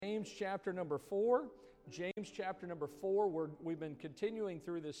James chapter number 4. James chapter number 4. We've been continuing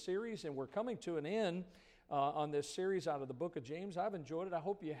through this series, and we're coming to an end on this series out of the book of James. I've enjoyed it. I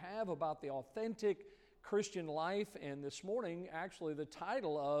hope you have, about the authentic Christian life. And this morning, actually, the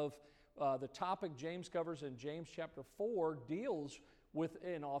title of the topic James covers in James chapter 4 deals with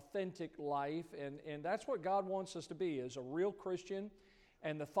an authentic life. And that's what God wants us to be, as a real Christian.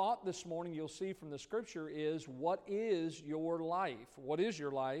 And the thought this morning you'll see from the scripture is, what is your life? What is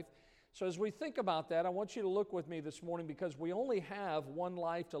your life? So as we think about that, I want you to look with me this morning, because we only have one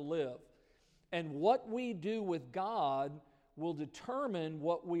life to live. And what we do with God will determine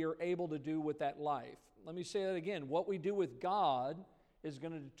what we are able to do with that life. Let me say that again. What we do with God is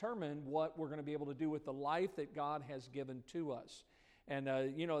going to determine what we're going to be able to do with the life that God has given to us. And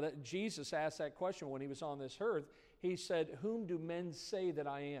that Jesus asked that question when he was on this earth. He said, "Whom do men say that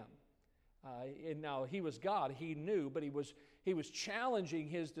I am?" And now he was God, he knew, but he was challenging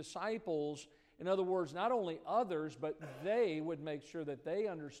his disciples. In other words, not only others, but they would make sure that they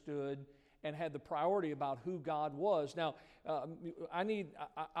understood and had the priority about who God was. Now,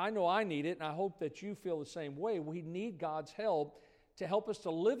 I know I need it, and I hope that you feel the same way. We need God's help to help us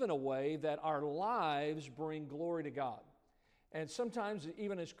to live in a way that our lives bring glory to God. And sometimes,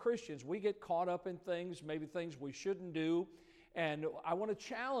 even as Christians, we get caught up in things, maybe things we shouldn't do. And I want to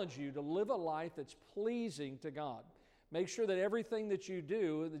challenge you to live a life that's pleasing to God. Make sure that everything that you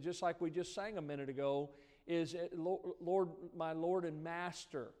do, just like we just sang a minute ago, is, Lord, my Lord and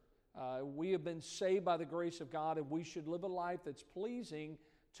Master. We have been saved by the grace of God, and we should live a life that's pleasing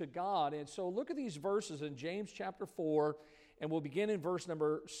to God. And so look at these verses in James chapter 4, and we'll begin in verse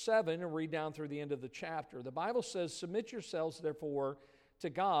number 7 and read down through the end of the chapter. The Bible says, "Submit yourselves, therefore, to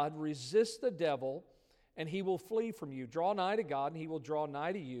God. Resist the devil, and he will flee from you. Draw nigh to God, and he will draw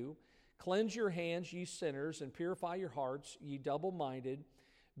nigh to you. Cleanse your hands, ye sinners, and purify your hearts, ye double-minded.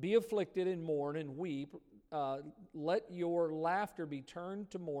 Be afflicted, and mourn, and weep. Let your laughter be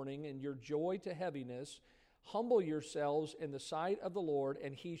turned to mourning, and your joy to heaviness. Humble yourselves in the sight of the Lord,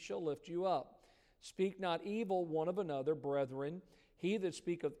 and he shall lift you up. Speak not evil one of another, brethren. He that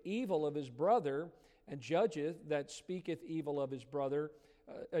speaketh evil of his brother, and judgeth that speaketh evil of his brother,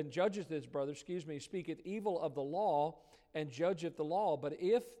 speaketh evil of the law, and judgeth the law. But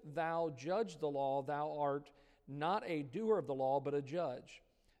if thou judge the law, thou art not a doer of the law, but a judge.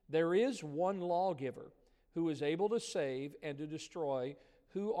 There is one lawgiver, who is able to save and to destroy.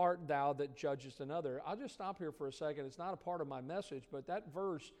 Who art thou that judgest another?" I'll just stop here for a second. It's not a part of my message, but that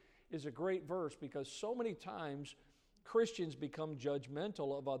verse is a great verse, because so many times Christians become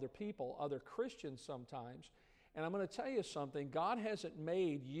judgmental of other people, other Christians sometimes. And I'm going to tell you something. God hasn't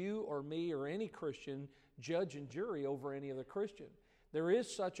made you or me or any Christian judge and jury over any other Christian. There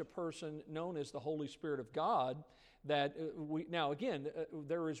is such a person known as the Holy Spirit of God that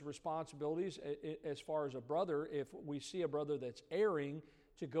there is responsibilities as far as a brother. If we see a brother that's erring,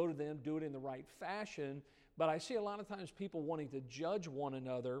 to go to them, do it in the right fashion. But I see a lot of times people wanting to judge one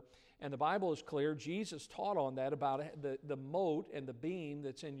another, and the Bible is clear. Jesus taught on that, about the mote and the beam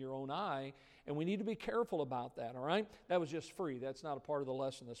that's in your own eye, and we need to be careful about that, all right? That was just free. That's not a part of the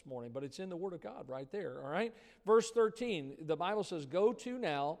lesson this morning, but it's in the Word of God right there, all right? Verse 13, the Bible says, "Go to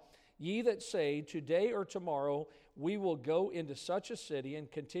now, ye that say, today or tomorrow we will go into such a city and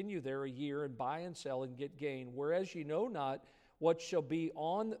continue there a year, and buy and sell and get gain, whereas ye know not what shall be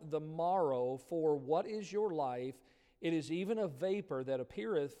on the morrow. For what is your life? It is even a vapor that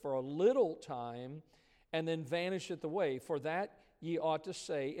appeareth for a little time, and then vanisheth away. For that ye ought to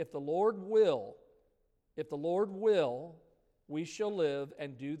say, if the Lord will, we shall live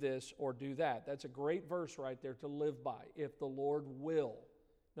and do this or do that." That's a great verse right there to live by. If the Lord will.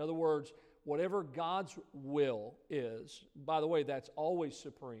 In other words, whatever God's will is, by the way, that's always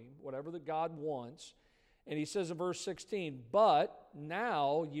supreme, whatever that God wants. And he says in verse 16, "But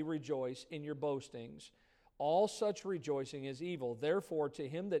now ye rejoice in your boastings. All such rejoicing is evil. Therefore, to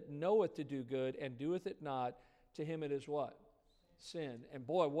him that knoweth to do good and doeth it not, to him it is" what? Sin. And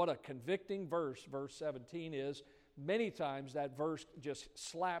boy, what a convicting verse 17 is. Many times that verse just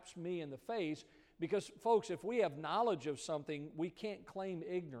slaps me in the face, because, folks, if we have knowledge of something, we can't claim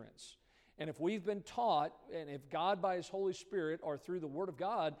ignorance. And if we've been taught, and if God by his Holy Spirit or through the Word of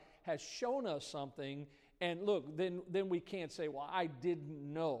God has shown us something, and look, then we can't say, "Well, I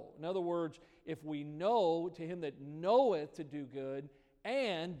didn't know." In other words, if we know, to him that knoweth to do good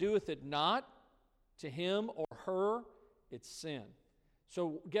and doeth it not, to him or her, it's sin.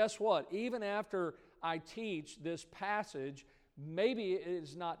 So guess what? Even after I teach this passage, maybe it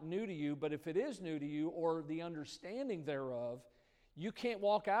is not new to you, but if it is new to you, or the understanding thereof, you can't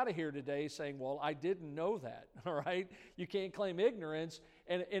walk out of here today saying, "Well, I didn't know that," all right? You can't claim ignorance.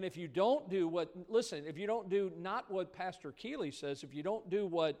 And if you don't do if you don't do not what Pastor Keeley says, if you don't do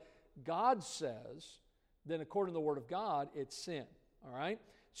what God says, then according to the Word of God, it's sin. All right?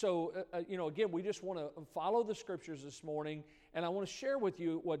 So, again, we just want to follow the Scriptures this morning, and I want to share with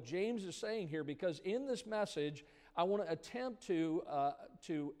you what James is saying here, because in this message, I want to attempt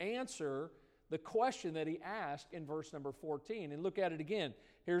to answer the question that he asked in verse number 14. And look at it again.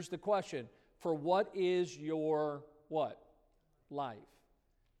 Here's the question. For what is your what? Life.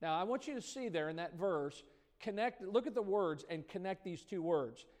 Now, I want you to see there in that verse, look at the words and connect these two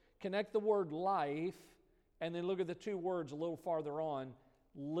words. Connect the word life, and then look at the two words a little farther on,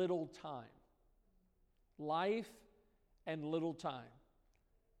 little time. Life and little time.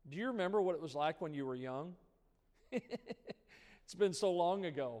 Do you remember what it was like when you were young? It's been so long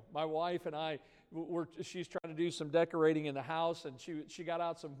ago. My wife and I, she's trying to do some decorating in the house, and she got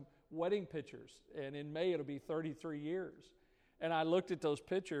out some wedding pictures, and in May it'll be 33 years. And I looked at those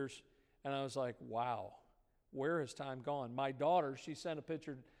pictures, and I was like, wow, where has time gone? My daughter, she sent a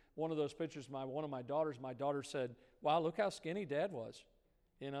picture, one of those pictures, one of my daughters. My daughter said, wow, look how skinny Dad was.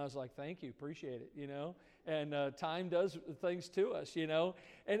 And I was like, thank you, appreciate it, And time does things to us,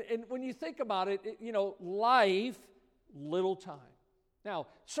 And when you think about it, life, little time. Now,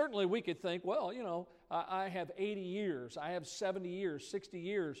 certainly we could think, well, I have 80 years, I have 70 years, 60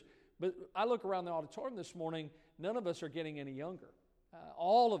 years. But I look around the auditorium this morning, none of us are getting any younger.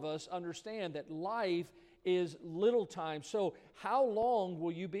 All of us understand that life is little time. So how long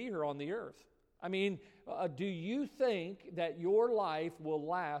will you be here on the earth? I mean, do you think that your life will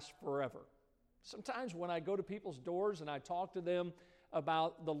last forever? Sometimes when I go to people's doors and I talk to them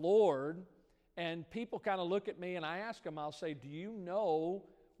about the Lord, and people kind of look at me and I ask them, I'll say, do you know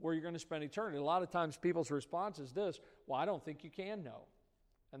where you're going to spend eternity? A lot of times people's response is this, well, I don't think you can know.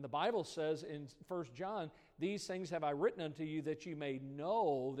 And the Bible says in 1 John, these things have I written unto you that you may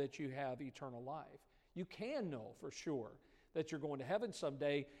know that you have eternal life. You can know for sure that you're going to heaven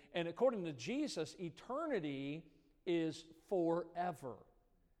someday. And according to Jesus, eternity is forever.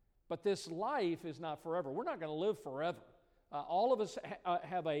 But this life is not forever. We're not going to live forever. All of us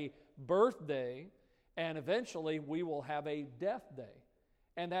have a birthday, and eventually we will have a death day.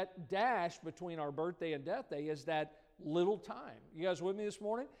 And that dash between our birthday and death day is that little time. You guys with me this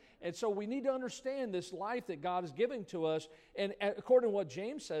morning? And so we need to understand this life that God is giving to us. And according to what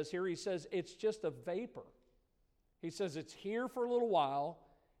James says here, he says it's just a vapor. He says it's here for a little while,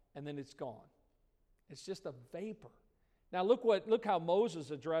 and then it's gone. It's just a vapor. Now look how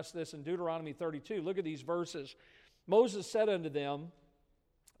Moses addressed this in Deuteronomy 32. Look at these verses. Moses said unto them,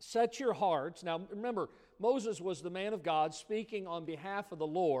 set your hearts. Now remember, Moses was the man of God speaking on behalf of the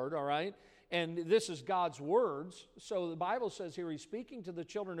Lord, all right? And this is God's words. So the Bible says here he's speaking to the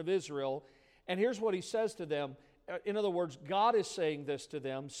children of Israel, and here's what he says to them. In other words, God is saying this to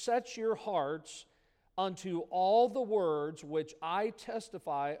them, set your hearts unto all the words which I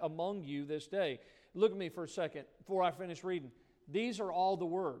testify among you this day. Look at me for a second before I finish reading. These are all the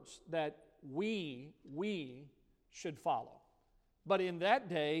words that we should follow. But in that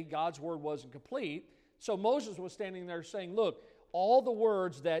day, God's word wasn't complete. So Moses was standing there saying, look, all the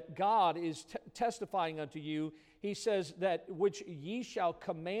words that God is testifying unto you, he says that which ye shall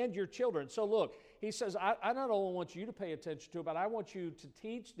command your children. So look, he says, I not only want you to pay attention to it, but I want you to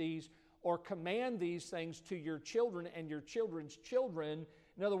teach these or command these things to your children and your children's children.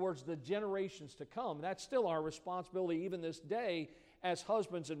 In other words, the generations to come. That's still our responsibility even this day as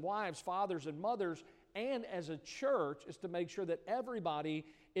husbands and wives, fathers and mothers, and as a church, is to make sure that everybody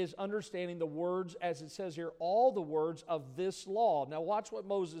is understanding the words, as it says here, all the words of this law. Now watch what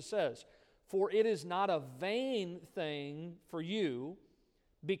Moses says. For it is not a vain thing for you,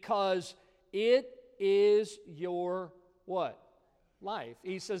 because it is your what? Life.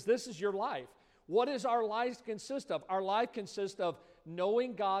 He says this is your life. What does our life consist of? Our life consists of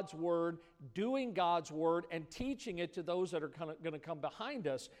knowing God's word, doing God's word, and teaching it to those that are going to come behind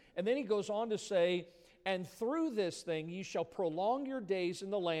us. And then he goes on to say, and through this thing ye shall prolong your days in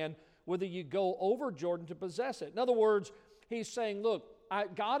the land, whither you go over Jordan to possess it. In other words, he's saying, look,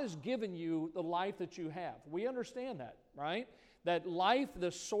 God has given you the life that you have. We understand that, right? That life,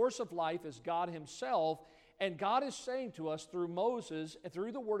 the source of life, is God himself. And God is saying to us through Moses,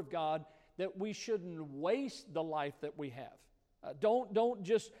 through the word of God, that we shouldn't waste the life that we have. Don't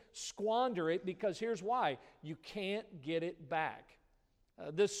just squander it, because here's why. You can't get it back.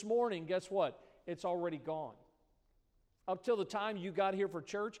 This morning, guess what? It's already gone. Up till the time you got here for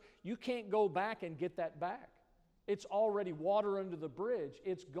church, you can't go back and get that back. It's already water under the bridge.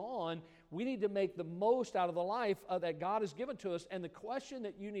 It's gone. We need to make the most out of the life that God has given to us. And the question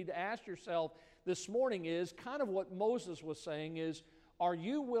that you need to ask yourself this morning is kind of what Moses was saying is, are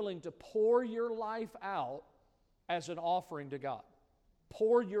you willing to pour your life out as an offering to God?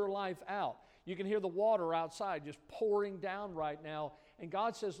 Pour your life out. You can hear the water outside just pouring down right now. And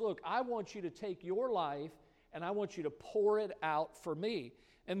God says, look, I want you to take your life and I want you to pour it out for me.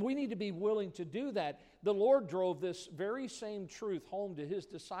 And we need to be willing to do that. The Lord drove this very same truth home to His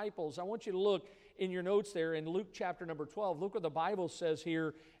disciples. I want you to look in your notes there in Luke chapter number 12. Look what the Bible says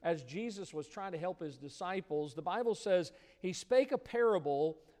here as Jesus was trying to help His disciples. The Bible says, He spake a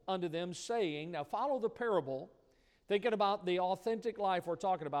parable unto them, saying, now follow the parable, thinking about the authentic life we're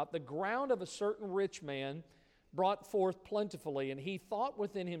talking about. The ground of a certain rich man brought forth plentifully, and he thought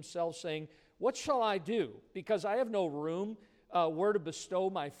within himself, saying, what shall I do? Because I have no room where to bestow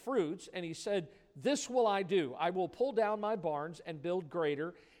my fruits. And he said, this will I do. I will pull down my barns and build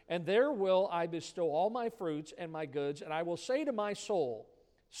greater, and there will I bestow all my fruits and my goods. And I will say to my soul,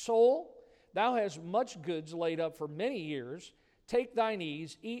 soul, thou hast much goods laid up for many years. Take thine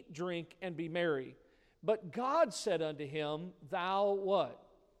ease, eat, drink, and be merry. But God said unto him, thou what?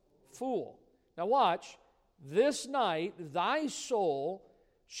 Fool. Now watch. This night thy soul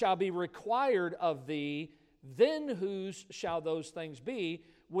shall be required of thee. Then whose shall those things be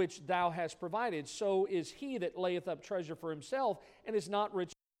which thou hast provided? So is he that layeth up treasure for himself and is not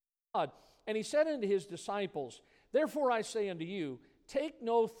rich in God. And he said unto his disciples, therefore I say unto you, take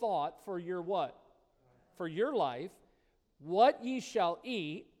no thought for your what? For your life, what ye shall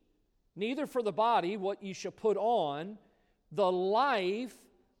eat, neither for the body what ye shall put on. The life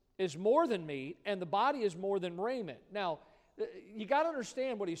is more than meat, and the body is more than raiment. Now, you got to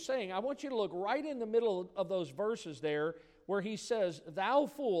understand what he's saying. I want you to look right in the middle of those verses there where he says, thou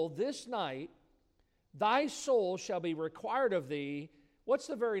fool, this night thy soul shall be required of thee. What's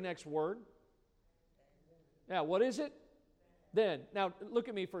the very next word? Now, what is it? Then. Now, look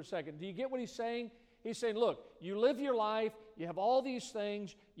at me for a second. Do you get what he's saying? He's saying, look, you live your life, you have all these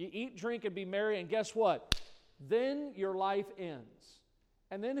things, you eat, drink, and be merry, and guess what? Then your life ends.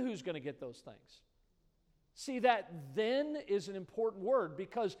 And then who's going to get those things? See, that then is an important word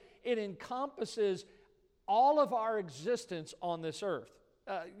because it encompasses all of our existence on this earth.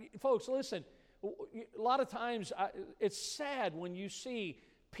 Folks, listen, a lot of times it's sad when you see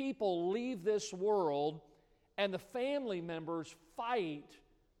people leave this world and the family members fight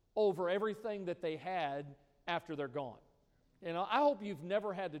over everything that they had after they're gone. You know, I hope you've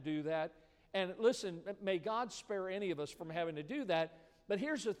never had to do that. And listen, may God spare any of us from having to do that. But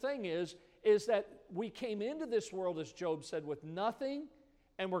here's the thing is that we came into this world, as Job said, with nothing,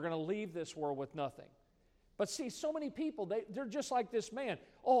 and we're going to leave this world with nothing. But see, so many people, they're just like this man.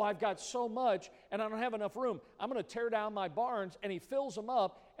 Oh, I've got so much, and I don't have enough room. I'm going to tear down my barns, and he fills them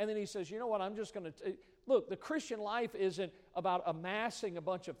up, and then he says, you know what, I'm just going to... Look, the Christian life isn't about amassing a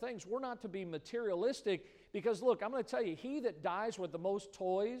bunch of things. We're not to be materialistic because, look, I'm going to tell you, he that dies with the most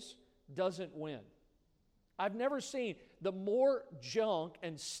toys doesn't win. I've never seen the more junk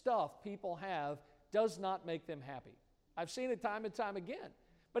and stuff people have does not make them happy. I've seen it time and time again.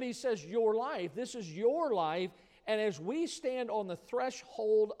 But he says, your life, this is your life, and as we stand on the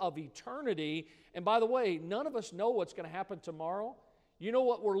threshold of eternity, and by the way, none of us know what's going to happen tomorrow. You know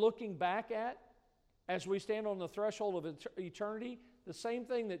what we're looking back at as we stand on the threshold of eternity? The same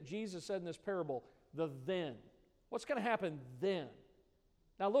thing that Jesus said in this parable, the then. What's going to happen then?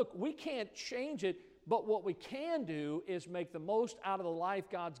 Now look, we can't change it, but what we can do is make the most out of the life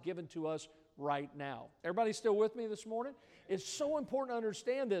God's given to us right now. Everybody still with me this morning? It's so important to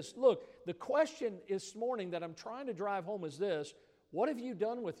understand this. Look, the question this morning that I'm trying to drive home is this: what have you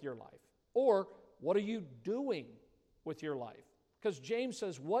done with your life? Or what are you doing with your life? Because James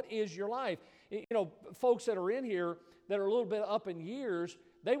says, what is your life? You know, folks that are in here that are a little bit up in years,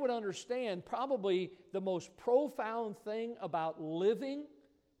 they would understand probably the most profound thing about living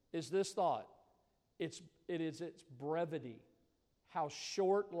is this thought. It is its brevity, how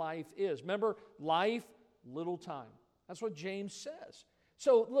short life is. Remember, life, little time. That's what James says.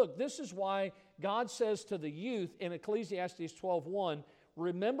 So look, this is why God says to the youth in Ecclesiastes 12:1,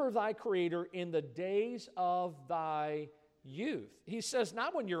 remember thy Creator in the days of thy youth. He says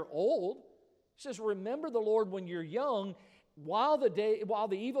not when you're old. He says remember the Lord when you're young, while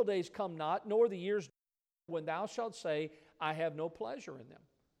the evil days come not, nor the years when thou shalt say, I have no pleasure in them.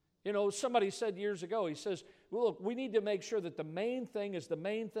 You know, somebody said years ago, he says, well, look, we need to make sure that the main thing is the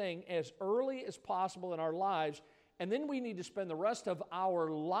main thing as early as possible in our lives, and then we need to spend the rest of our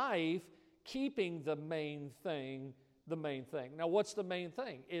life keeping the main thing the main thing. Now, what's the main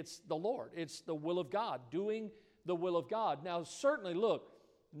thing? It's the Lord. It's the will of God, doing the will of God. Now, certainly, look,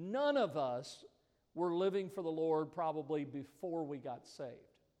 none of us were living for the Lord probably before we got saved.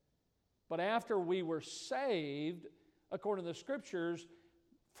 But after we were saved, according to the Scriptures,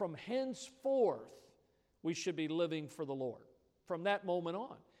 from henceforth, we should be living for the Lord from that moment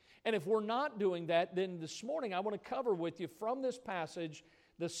on. And if we're not doing that, then this morning I want to cover with you from this passage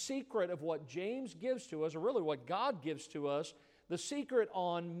the secret of what James gives to us, or really what God gives to us, the secret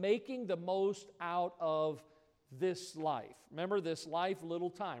on making the most out of this life. Remember, this life, little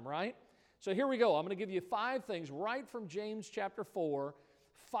time, right? So here we go. I'm going to give you 5 things right from James chapter 4,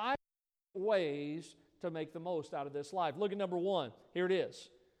 5 ways to make the most out of this life. Look at number 1. Here it is.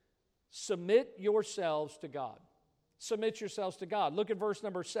 Submit yourselves to God. Submit yourselves to God. Look at verse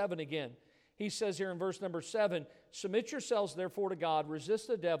number 7 again. He says here in verse number 7, submit yourselves therefore to God, resist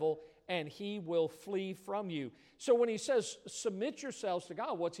the devil, and he will flee from you. So when he says submit yourselves to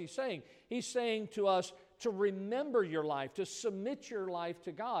God, what's he saying? He's saying to us to remember your life, to submit your life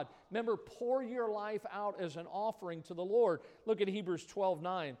to God. Remember, pour your life out as an offering to the Lord. Look at Hebrews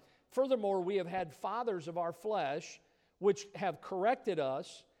 12:9. Furthermore, we have had fathers of our flesh, which have corrected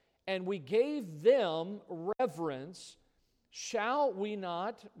us, and we gave them reverence. Shall we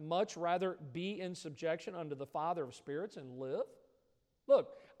not much rather be in subjection unto the Father of spirits and live?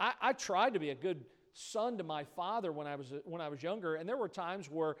 Look, I tried to be a good son to my father when I was younger, and there were times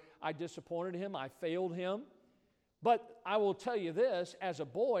where I disappointed him, I failed him. But I will tell you this, as a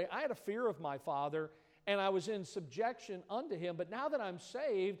boy, I had a fear of my father, and I was in subjection unto him. But now that I'm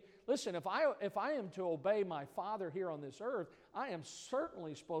saved, listen, if I am to obey my Father here on this earth, I am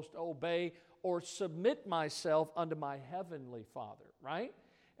certainly supposed to obey or submit myself unto my heavenly Father, right?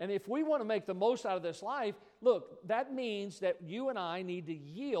 And if we want to make the most out of this life, look, that means that you and I need to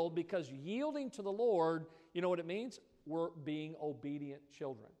yield, because yielding to the Lord, you know what it means? We're being obedient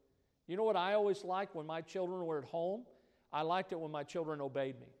children. You know what I always liked when my children were at home? I liked it when my children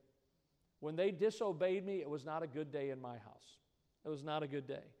obeyed me. When they disobeyed me, it was not a good day in my house. It was not a good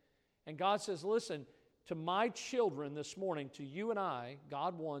day. And God says, listen, to my children this morning, to you and I,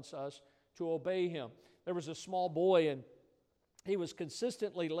 God wants us to obey Him. There was a small boy, and he was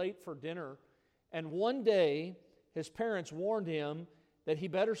consistently late for dinner. And one day, his parents warned him that he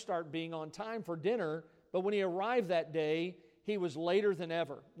better start being on time for dinner. But when he arrived that day, he was later than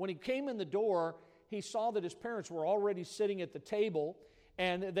ever. When he came in the door, he saw that his parents were already sitting at the table,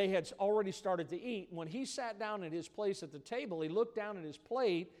 and they had already started to eat. When he sat down at his place at the table, he looked down at his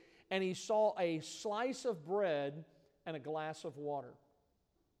plate, and he saw a slice of bread and a glass of water.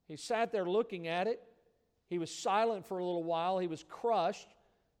 He sat there looking at it. He was silent for a little while. He was crushed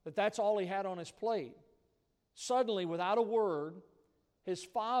that that's all he had on his plate. Suddenly, without a word, his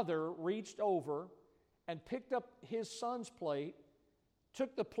father reached over and picked up his son's plate,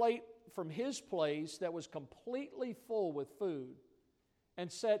 took the plate from his place that was completely full with food,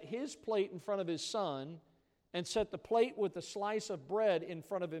 and set his plate in front of his son, and set the plate with the slice of bread in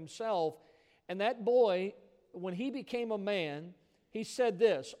front of himself. And that boy, when he became a man, he said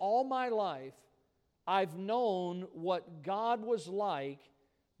this, all my life, I've known what God was like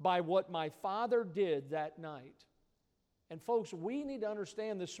by what my father did that night. And folks, we need to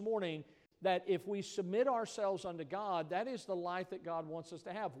understand this morning that if we submit ourselves unto God, that is the life that God wants us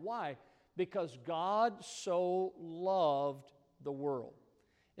to have. Why? Because God so loved the world.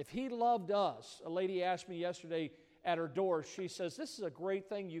 If He loved us, a lady asked me yesterday at her door, she says, this is a great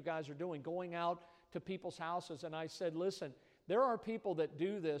thing you guys are doing, going out to people's houses. And I said, listen, there are people that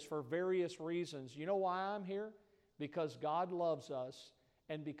do this for various reasons. You know why I'm here? Because God loves us,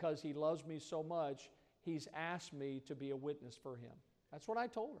 and because He loves me so much, He's asked me to be a witness for Him. That's what I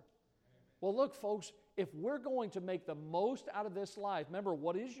told her. Well, look, folks, if we're going to make the most out of this life, remember,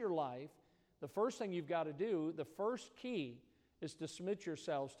 what is your life? The first thing you've got to do, the first key, is to submit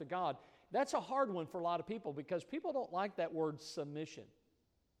yourselves to God. That's a hard one for a lot of people, because people don't like that word submission,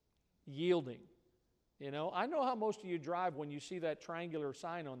 yielding. You know, I know how most of you drive when you see that triangular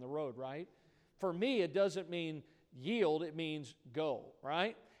sign on the road, right? For me, it doesn't mean yield, it means go,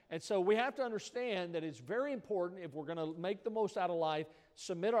 right? And so we have to understand that it's very important, if we're going to make the most out of life,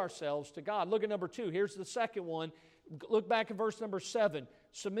 submit ourselves to God. Look at number 2. Here's the second one. Look back at verse number 7.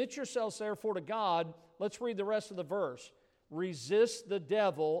 Submit yourselves therefore to God. Let's read the rest of the verse. Resist the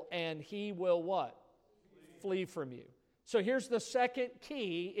devil, and he will what? Flee from you. So here's the second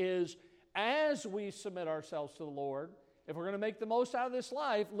key is, as we submit ourselves to the Lord, if we're going to make the most out of this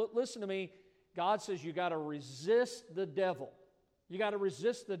life, listen to me, God says you got to resist the devil. You got to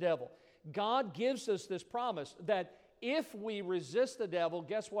resist the devil. God gives us this promise that if we resist the devil,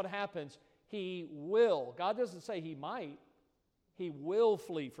 guess what happens? He will. God doesn't say He might. He will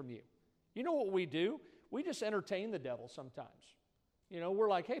flee from you. You know what we do? We just entertain the devil sometimes. You know, we're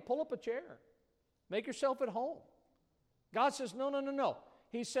like, hey, pull up a chair. Make yourself at home. God says, no.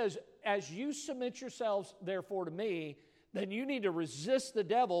 He says, as you submit yourselves, therefore, to me, then you need to resist the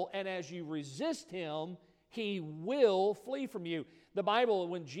devil, and as you resist him, he will flee from you. The Bible,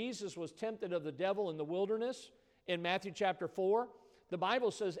 when Jesus was tempted of the devil in the wilderness, in Matthew chapter 4, the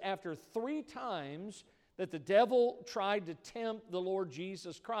Bible says after 3 times that the devil tried to tempt the Lord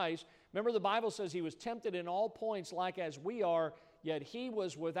Jesus Christ, remember the Bible says he was tempted in all points like as we are, yet he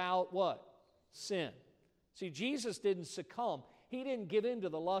was without what? Sin. See, Jesus didn't succumb. He didn't give in to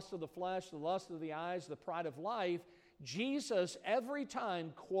the lust of the flesh, the lust of the eyes, the pride of life. Jesus every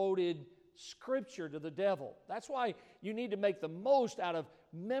time quoted Scripture to the devil. That's why you need to make the most out of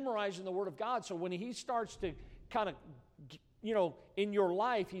memorizing the Word of God. So when he starts to kind of, in your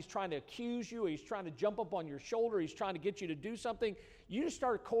life, he's trying to accuse you, he's trying to jump up on your shoulder, he's trying to get you to do something, you just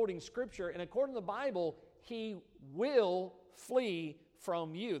start quoting Scripture, and according to the Bible, he will flee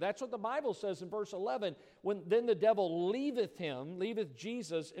from you. That's what the Bible says in verse 11. When then the devil leaveth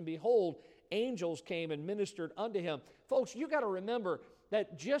Jesus, and behold, angels came and ministered unto him. Folks, you got to remember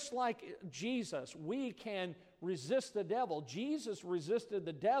that just like Jesus, we can resist the devil. Jesus resisted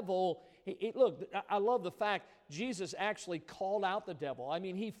the devil. Look, I love the fact Jesus actually called out the devil. I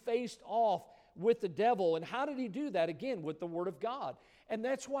mean, he faced off with the devil. And how did he do that? Again, with the Word of God. And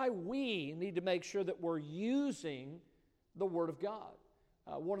that's why we need to make sure that we're using the Word of God.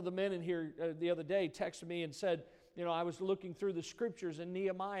 One of the men in here the other day texted me and said, I was looking through the Scriptures in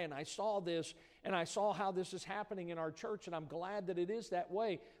Nehemiah, and I saw this, and I saw how this is happening in our church, and I'm glad that it is that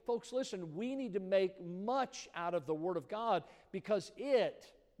way. Folks, listen, we need to make much out of the Word of God because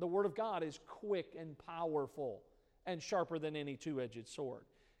the Word of God, is quick and powerful and sharper than any two-edged sword.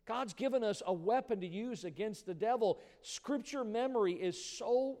 God's given us a weapon to use against the devil. Scripture memory is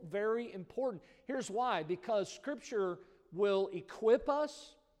so very important. Here's why. Because Scripture will equip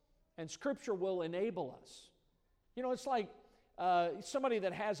us, and Scripture will enable us. It's like somebody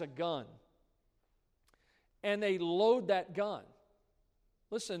that has a gun, and they load that gun.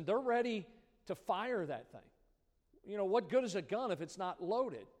 Listen, they're ready to fire that thing. What good is a gun if it's not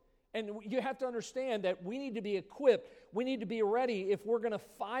loaded? And you have to understand that we need to be equipped. We need to be ready. If we're going to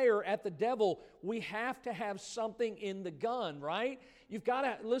fire at the devil, we have to have something in the gun, right? You've got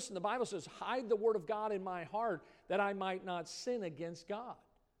to, listen, the Bible says, hide the Word of God in my heart that I might not sin against God.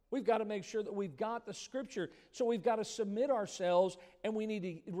 We've got to make sure that we've got the Scripture. So we've got to submit ourselves, and we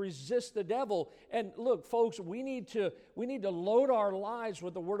need to resist the devil. And look, folks, we need to load our lives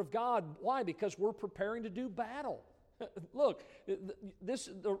with the Word of God. Why? Because we're preparing to do battle. Look,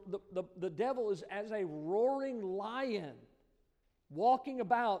 the devil is as a roaring lion, walking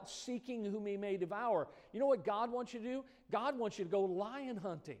about seeking whom he may devour. You know what God wants you to do? God wants you to go lion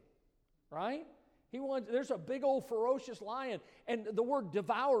hunting, right? There's a big old ferocious lion, and the word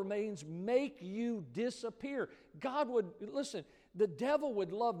devour means make you disappear. The devil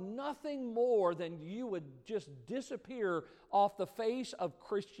would love nothing more than you would just disappear off the face of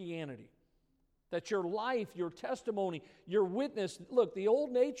Christianity. That your life, your testimony, your witness, look, the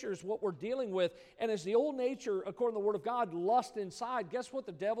old nature is what we're dealing with, and as the old nature, according to the Word of God, lust inside, guess what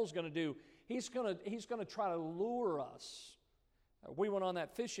the devil's going to do? He's going to try to lure us. We went on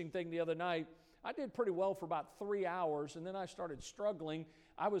that fishing thing the other night. I did pretty well for about 3 hours, and then I started struggling.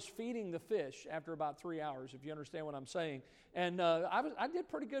 I was feeding the fish after about 3 hours, if you understand what I'm saying. And I did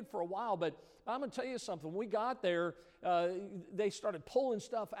pretty good for a while, but I'm going to tell you something. When we got there, they started pulling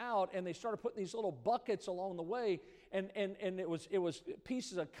stuff out, and they started putting these little buckets along the way, and it was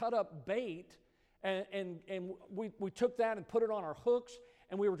pieces of cut-up bait, and we took that and put it on our hooks,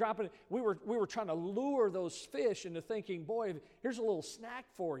 and we were dropping it. We were trying to lure those fish into thinking, boy, here's a little snack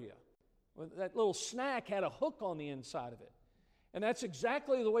for you. That little snack had a hook on the inside of it. And that's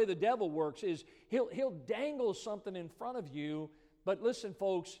exactly the way the devil works, is he'll dangle something in front of you, but listen,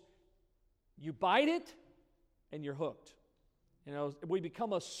 folks, you bite it and you're hooked. We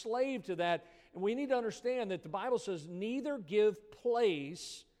become a slave to that, and we need to understand that the Bible says neither give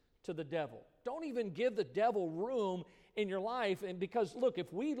place to the devil. Don't even give the devil room in your life. And because, look,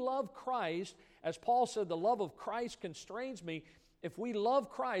 if we love Christ, as Paul said, the love of Christ constrains me. If we love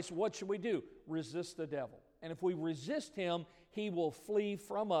Christ, what should we do? Resist the devil. And if we resist him, he will flee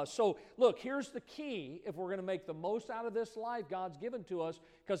from us. So, look, here's the key. If we're going to make the most out of this life God's given to us,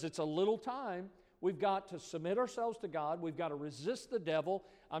 because it's a little time, we've got to submit ourselves to God. We've got to resist the devil.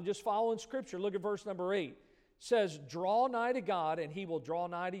 I'm just following Scripture. Look at verse number 8. It says, draw nigh to God, and he will draw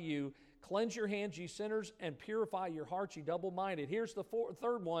nigh to you. Cleanse your hands, ye sinners, and purify your hearts, ye double-minded. Here's the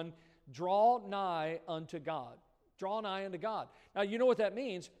third one. Draw nigh unto God. Draw nigh unto God. Now, you know what that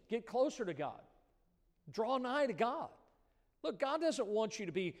means. Get closer to God. Draw nigh to God. Look, God doesn't want you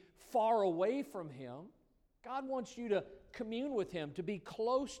to be far away from Him. God wants you to commune with Him, to be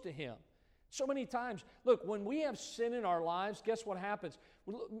close to Him. So many times, look, when we have sin in our lives, guess what happens?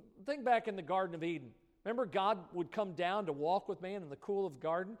 Think back in the Garden of Eden. Remember, God would come down to walk with man in the cool of the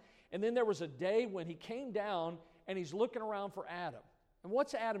garden? And then there was a day when he came down and he's looking around for Adam. And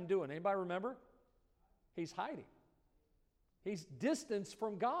what's Adam doing? Anybody remember? He's hiding. He's distanced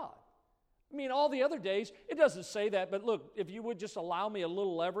from God. I mean, all the other days, it doesn't say that, but look, if you would just allow me a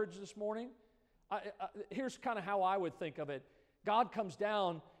little leverage this morning, here's kind of how I would think of it. God comes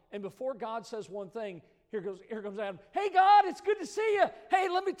down, and before God says one thing, here comes Adam. Hey, God, it's good to see you. Hey,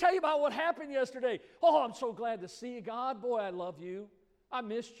 let me tell you about what happened yesterday. Oh, I'm so glad to see you, God. Boy, I love you. I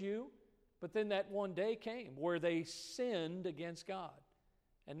missed you. But then that one day came where they sinned against God.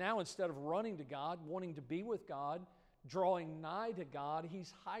 And now instead of running to God, wanting to be with God, drawing nigh to God,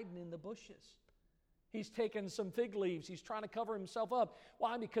 he's hiding in the bushes. He's taken some fig leaves. He's trying to cover himself up.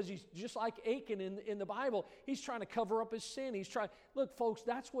 Why? Because he's just like Achan in the Bible. He's trying to cover up his sin. Look, folks,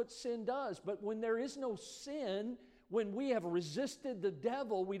 that's what sin does. But when there is no sin, when we have resisted the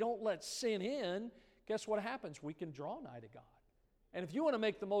devil, we don't let sin in, guess what happens? We can draw nigh to God. And if you want to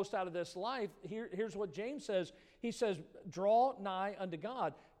make the most out of this life, here's what James says. He says, draw nigh unto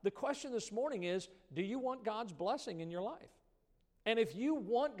God. The question this morning is, do you want God's blessing in your life? And if you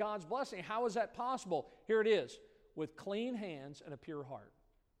want God's blessing, how is that possible? Here it is, with clean hands and a pure heart.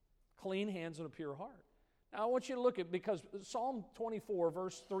 Clean hands and a pure heart. Now I want you to look at, because Psalm 24,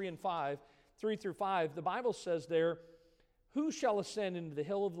 verse 3 through 5, the Bible says there, who shall ascend into the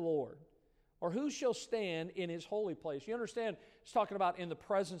hill of the Lord? Or who shall stand in his holy place? You understand, it's talking about in the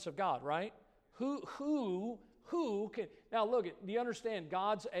presence of God, right? Who can, now look, do you understand,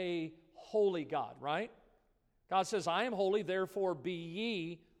 God's a holy God, right? God says, I am holy, therefore be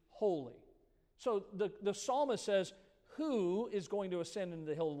ye holy. So the psalmist says, who is going to ascend into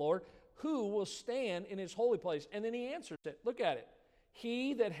the hill of the Lord? Who will stand in his holy place? And then he answers it. Look at it.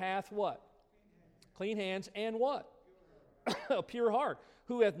 He that hath what? Clean hands and what? A pure heart.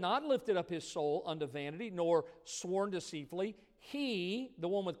 Who hath not lifted up his soul unto vanity, nor sworn deceitfully. He, the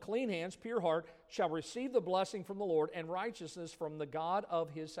one with clean hands, pure heart, shall receive the blessing from the Lord and righteousness from the God of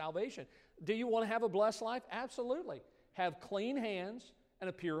his salvation. Do you want to have a blessed life? Absolutely. Have clean hands and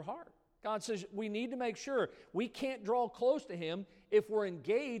a pure heart. God says we need to make sure we can't draw close to him if we're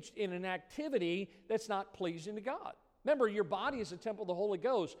engaged in an activity that's not pleasing to God. Remember, your body is a temple of the Holy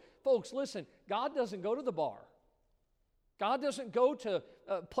Ghost. Folks, listen, God doesn't go to the bar. God doesn't go to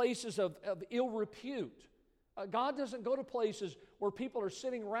places of ill repute. God doesn't go to places where people are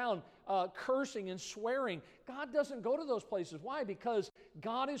sitting around cursing and swearing. God doesn't go to those places. Why? Because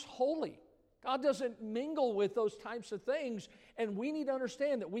God is holy. God doesn't mingle with those types of things, and we need to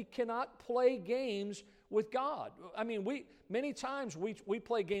understand that we cannot play games with God. I mean, many times we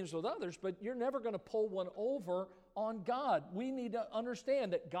play games with others, but you're never going to pull one over on God. We need to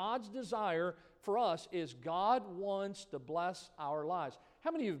understand that God's desire for us is God wants to bless our lives.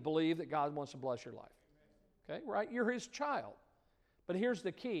 How many of you believe that God wants to bless your life? Okay, right? You're his child. But here's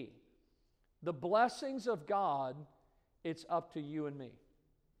the key. The blessings of God, it's up to you and me.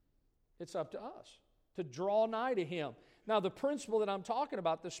 It's up to us to draw nigh to him. Now, the principle that I'm talking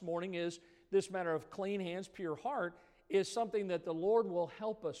about this morning is this matter of clean hands, pure heart, is something that the Lord will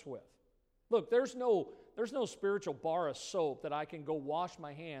help us with. Look, there's no spiritual bar of soap that I can go wash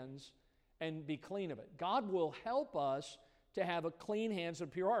my hands and be clean of it. God will help us to have a clean hands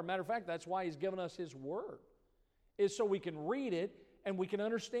and pure heart. Matter of fact, that's why he's given us his word, is so we can read it and we can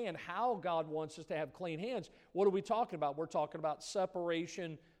understand how God wants us to have clean hands. What are we talking about? We're talking about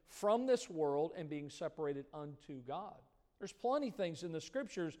separation from this world and being separated unto God. There's plenty of things in the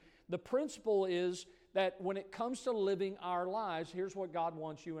Scriptures. The principle is that when it comes to living our lives, here's what God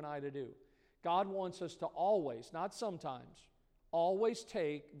wants you and I to do. God wants us to always, not sometimes, always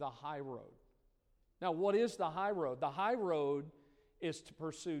take the high road. Now, what is the high road? The high road is to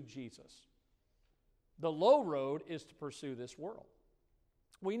pursue Jesus. The low road is to pursue this world.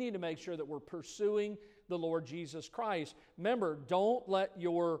 We need to make sure that we're pursuing the Lord Jesus Christ. Remember, don't let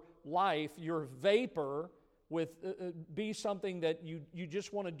your life, your vapor, be something that you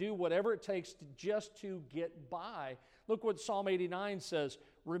just want to do whatever it takes to get by. Look what Psalm 89 says.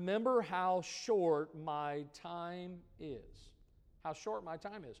 Remember how short my time is. How short my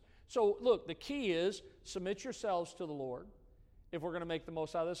time is. So look, the key is submit yourselves to the Lord if we're going to make the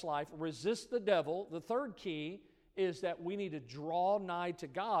most out of this life. Resist the devil. The third key is that we need to draw nigh to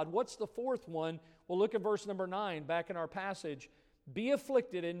God. What's the fourth one? Well, look at verse number 9 back in our passage. Be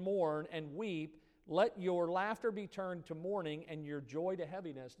afflicted and mourn and weep. Let your laughter be turned to mourning and your joy to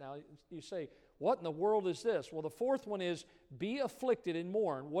heaviness. Now, you say, what in the world is this? Well, the fourth one is be afflicted and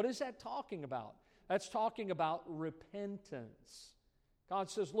mourn. What is that talking about? That's talking about repentance. God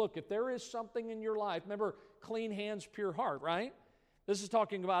says, look, if there is something in your life, remember, clean hands, pure heart, right? This is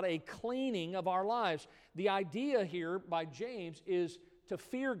talking about a cleaning of our lives. The idea here by James is to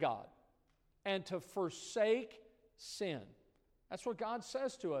fear God and to forsake sin. That's what God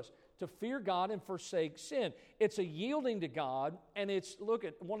says to us, to fear God and forsake sin. It's a yielding to God, and it's, look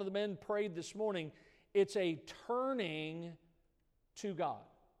at, one of the men prayed this morning, it's a turning to God.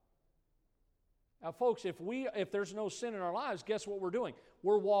 Now, folks, if there's no sin in our lives, guess what we're doing?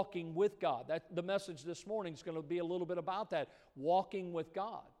 We're walking with God. The message this morning is going to be a little bit about that, walking with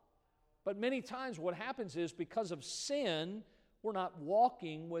God. But many times what happens is because of sin, we're not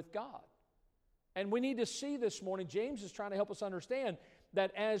walking with God. And we need to see this morning, James is trying to help us understand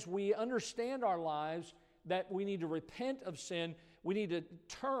that as we understand our lives, that we need to repent of sin, we need to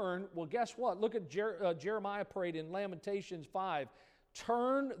turn. Well, guess what? Look at Jeremiah prayed in Lamentations 5.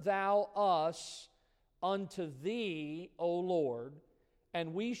 Turn thou us unto thee, O Lord,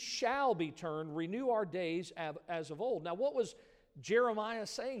 and we shall be turned, renew our days as of old. Now, what was Jeremiah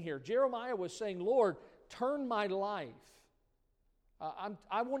saying here? Jeremiah was saying, Lord, turn my life.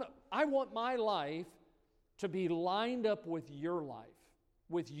 I want my life to be lined up with your life,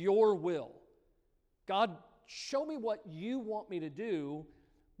 with your will. God, show me what you want me to do,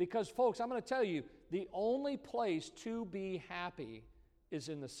 because, folks, I'm going to tell you, the only place to be happy is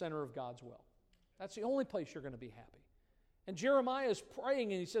in the center of God's will. That's the only place you're going to be happy. And Jeremiah is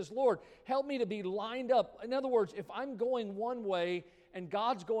praying and he says, Lord, help me to be lined up. In other words, if I'm going one way and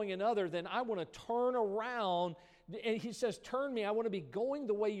God's going another, then I want to turn around. And he says, turn me. I want to be going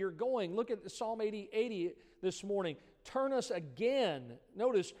the way you're going. Look at Psalm 80 this morning. Turn us again.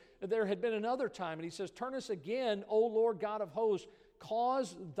 Notice there had been another time, and he says, turn us again, O Lord God of hosts,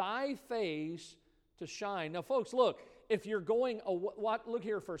 cause thy face to shine. Now, folks, look, if you're going, look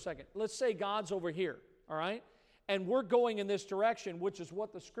here for a second. Let's say God's over here, all right? And we're going in this direction, which is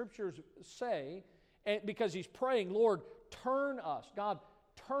what the Scriptures say, and because he's praying, Lord, turn us. God,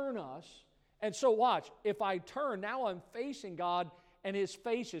 turn us. And so watch, if I turn, now I'm facing God, and his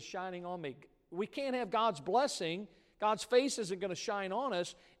face is shining on me. We can't have God's blessing. God's face isn't going to shine on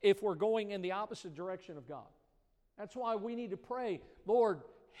us if we're going in the opposite direction of God. That's why we need to pray, Lord,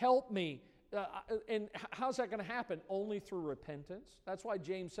 help me. And how's that going to happen? Only through repentance. That's why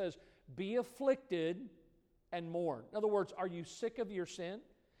James says, be afflicted and mourn. In other words, are you sick of your sin?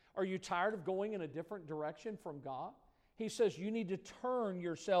 Are you tired of going in a different direction from God? He says you need to turn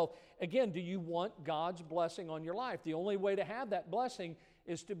yourself. Again, do you want God's blessing on your life? The only way to have that blessing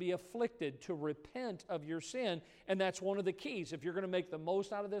is to be afflicted, to repent of your sin. And that's one of the keys. If you're going to make the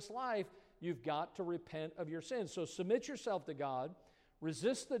most out of this life, you've got to repent of your sins. So submit yourself to God.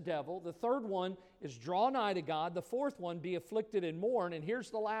 Resist the devil. The third one is draw nigh to God. The fourth one, be afflicted and mourn. And here's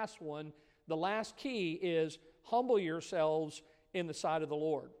the last one. The last key is humble yourselves in the sight of the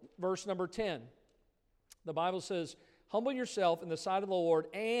Lord. Verse number 10. The Bible says, humble yourself in the sight of the Lord,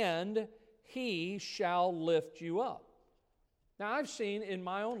 and he shall lift you up. Now, I've seen in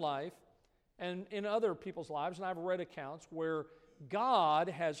my own life and in other people's lives, and I've read accounts where God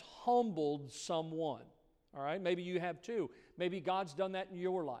has humbled someone. All right, maybe you have too. Maybe God's done that in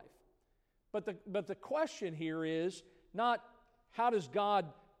your life. But the question here is not how does God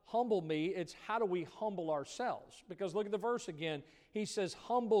humble me, it's how do we humble ourselves? Because look at the verse again. He says,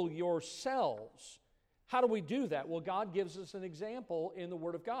 humble yourselves. How do we do that? Well, God gives us an example in the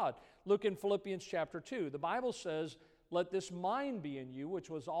Word of God. Look in Philippians chapter 2. The Bible says, let this mind be in you, which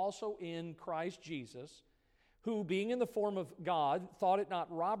was also in Christ Jesus, who, being in the form of God, thought it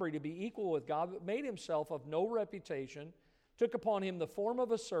not robbery to be equal with God, but made himself of no reputation, took upon him the form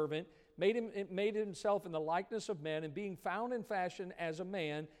of a servant, made himself in the likeness of men, and being found in fashion as a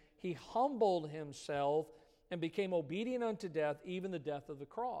man, he humbled himself and became obedient unto death, even the death of the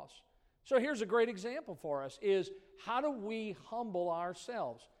cross. So here's a great example for us, is how do we humble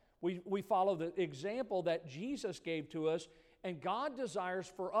ourselves? We follow the example that Jesus gave to us, and God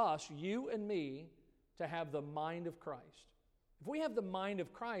desires for us, you and me, to have the mind of Christ. If we have the mind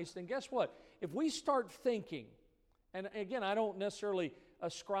of Christ, then guess what? If we start thinking, and again, I don't necessarily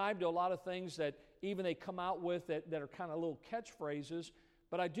ascribe to a lot of things that even they come out with that are kind of little catchphrases,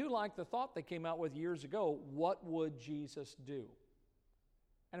 but I do like the thought they came out with years ago, what would Jesus do?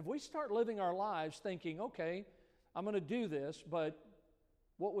 And if we start living our lives thinking, okay, I'm going to do this, but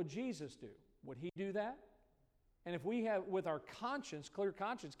what would Jesus do? Would he do that? And if we have, with our conscience, clear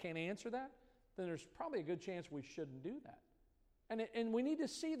conscience, can't answer that, then there's probably a good chance we shouldn't do that. And we need to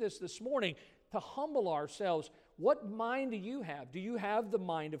see this morning to humble ourselves. What mind do you have? Do you have the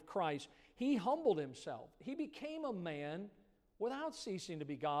mind of Christ? He humbled himself. He became a man without ceasing to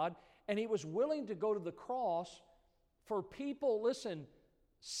be God, and he was willing to go to the cross for people, listen,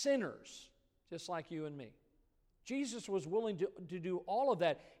 sinners, just like you and me. Jesus was willing to do all of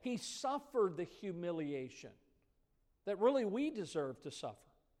that. He suffered the humiliation that really we deserve to suffer.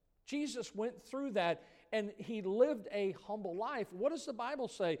 Jesus went through that, and he lived a humble life. What does the Bible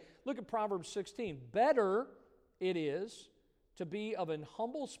say? Look at Proverbs 16. Better it is to be of an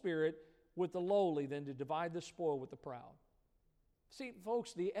humble spirit with the lowly than to divide the spoil with the proud. See,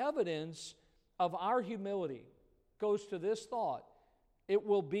 folks, the evidence of our humility goes to this thought. It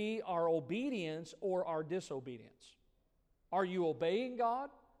will be our obedience or our disobedience. Are you obeying God?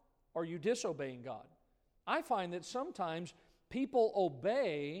 Or are you disobeying God? I find that sometimes people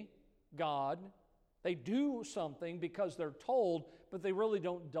obey God. They do something because they're told, but they really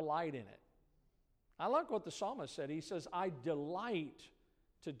don't delight in it. I like what the psalmist said. He says, I delight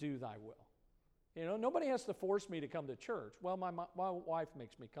to do thy will. You know, nobody has to force me to come to church. Well, my wife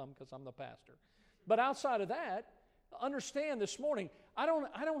makes me come because I'm the pastor. But outside of that, understand this morning,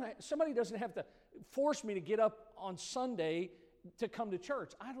 somebody doesn't have to force me to get up on Sunday to come to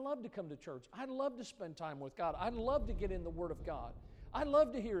church. I'd love to come to church. I'd love to spend time with God. I'd love to get in the Word of God. I'd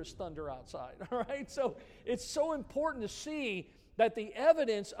love to hear His thunder outside, all right? So it's so important to see that the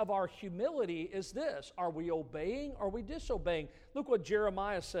evidence of our humility is this. Are we obeying or are we disobeying? Look what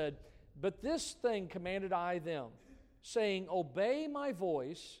Jeremiah said. But this thing commanded I them, saying, Obey my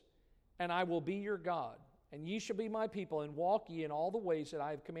voice, and I will be your God. And ye shall be my people, and walk ye in all the ways that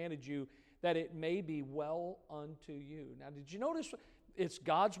I have commanded you, that it may be well unto you. Now, did you notice? It's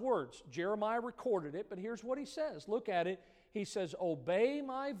God's words. Jeremiah recorded it, but here's what he says. Look at it. He says, Obey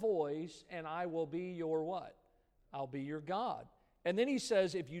my voice, and I will be your what? I'll be your God. And then he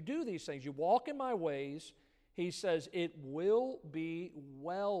says, if you do these things, you walk in my ways, he says, it will be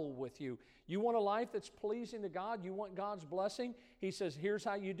well with you. You want a life that's pleasing to God? You want God's blessing? He says, here's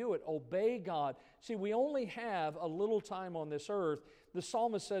how you do it. Obey God. See, we only have a little time on this earth. The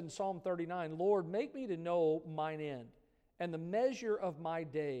psalmist said in Psalm 39, Lord, make me to know mine end, and the measure of my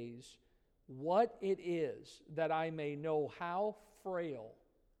days, what it is, that I may know how frail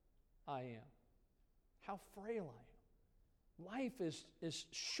I am. How frail I am. Life is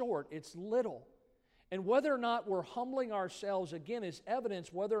short. It's little. And whether or not we're humbling ourselves, again, is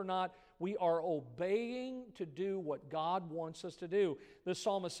evidence whether or not we are obeying to do what God wants us to do. The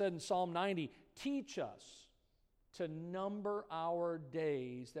psalmist said in Psalm 90, teach us to number our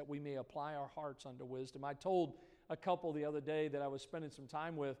days that we may apply our hearts unto wisdom. I told a couple the other day that I was spending some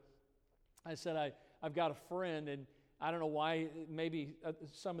time with, I said, I've got a friend, and I don't know why, maybe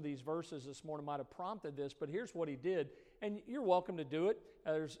some of these verses this morning might have prompted this, but here's what he did. And you're welcome to do it.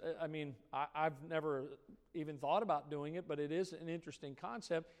 I've never even thought about doing it, but it is an interesting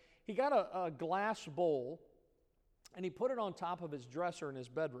concept. He got a glass bowl, and he put it on top of his dresser in his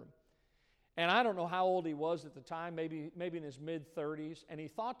bedroom. And I don't know how old he was at the time, maybe in his mid-30s, and he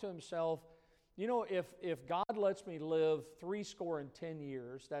thought to himself, you know, if God lets me live 70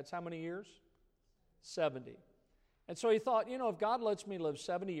 years, that's how many years? 70. And so he thought, you know, if God lets me live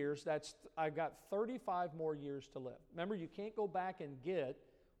 70 years, I've got 35 more years to live. Remember, you can't go back and get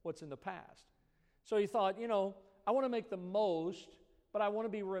what's in the past. So he thought, you know, I want to make the most, but I want to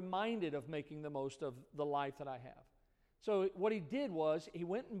be reminded of making the most of the life that I have. So what he did was he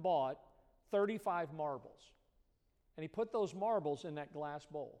went and bought 35 marbles. And he put those marbles in that glass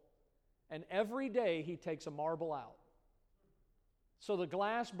bowl. And every day he takes a marble out. So the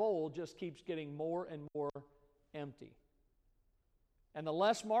glass bowl just keeps getting more and more empty. And the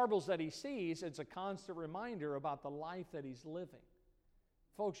less marbles that he sees, it's a constant reminder about the life that he's living.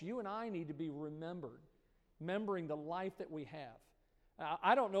 Folks, you and I need to be remembering the life that we have.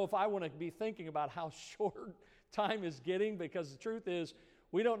 I don't know if I want to be thinking about how short time is getting, because the truth is,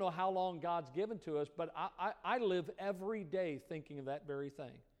 we don't know how long God's given to us, but I live every day thinking of that very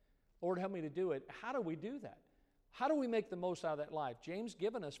thing. Lord, help me to do it. How do we do that? How do we make the most out of that life? James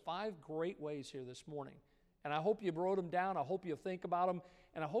given us 5 great ways here this morning. And I hope you wrote them down. I hope you think about them.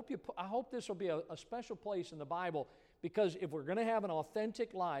 And I hope this will be a special place in the Bible, because if we're going to have an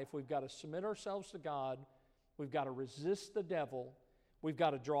authentic life, we've got to submit ourselves to God. We've got to resist the devil. We've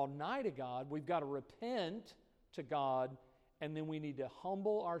got to draw nigh to God. We've got to repent to God. And then we need to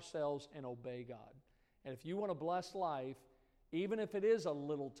humble ourselves and obey God. And if you want a blessed life, even if it is a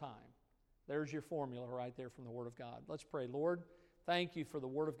little time, there's your formula right there from the Word of God. Let's pray. Lord, thank you for the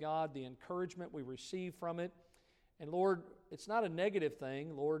Word of God, the encouragement we receive from it. And Lord, it's not a negative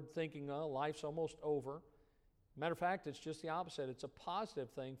thing, Lord, thinking, oh, life's almost over. Matter of fact, it's just the opposite. It's a positive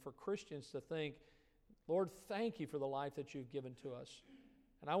thing for Christians to think, Lord, thank you for the life that you've given to us.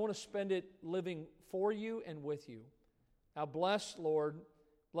 And I want to spend it living for you and with you. Now bless, Lord,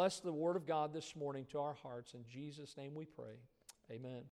 bless the Word of God this morning to our hearts. In Jesus' name we pray. Amen.